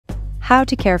How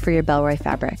to care for your Bellroy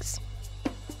fabrics.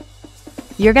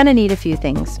 You're going to need a few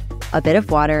things. A bit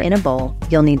of water in a bowl.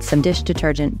 You'll need some dish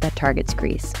detergent that targets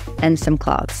grease, and some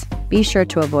cloths. Be sure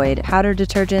to avoid powder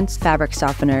detergents, fabric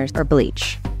softeners, or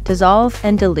bleach. Dissolve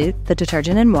and dilute the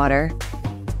detergent in water.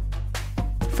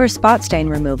 For spot stain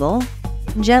removal,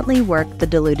 gently work the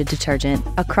diluted detergent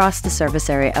across the surface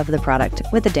area of the product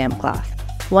with a damp cloth.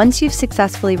 Once you've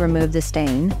successfully removed the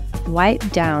stain, wipe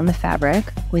down the fabric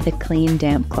with a clean,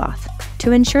 damp cloth.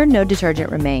 To ensure no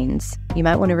detergent remains, you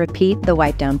might want to repeat the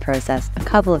wipe down process a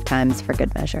couple of times for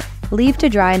good measure. Leave to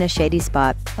dry in a shady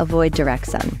spot. Avoid direct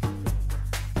sun.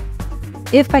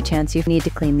 If by chance you need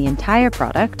to clean the entire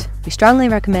product, we strongly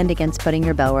recommend against putting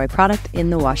your Bellroy product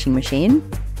in the washing machine.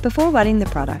 Before wetting the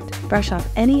product, brush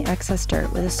off any excess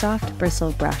dirt with a soft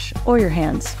bristle brush or your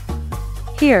hands.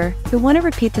 Here, you'll want to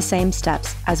repeat the same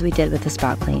steps as we did with the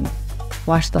spot clean.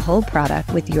 Wash the whole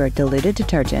product with your diluted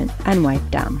detergent and wipe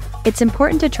down. It's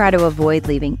important to try to avoid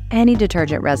leaving any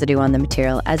detergent residue on the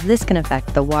material, as this can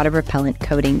affect the water repellent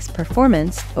coating's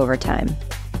performance over time.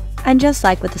 And just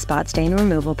like with the spot stain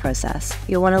removal process,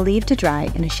 you'll want to leave to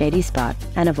dry in a shady spot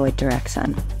and avoid direct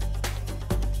sun.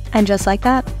 And just like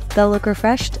that, they'll look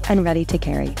refreshed and ready to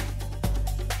carry.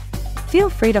 Feel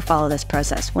free to follow this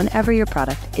process whenever your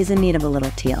product is in need of a little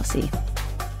TLC.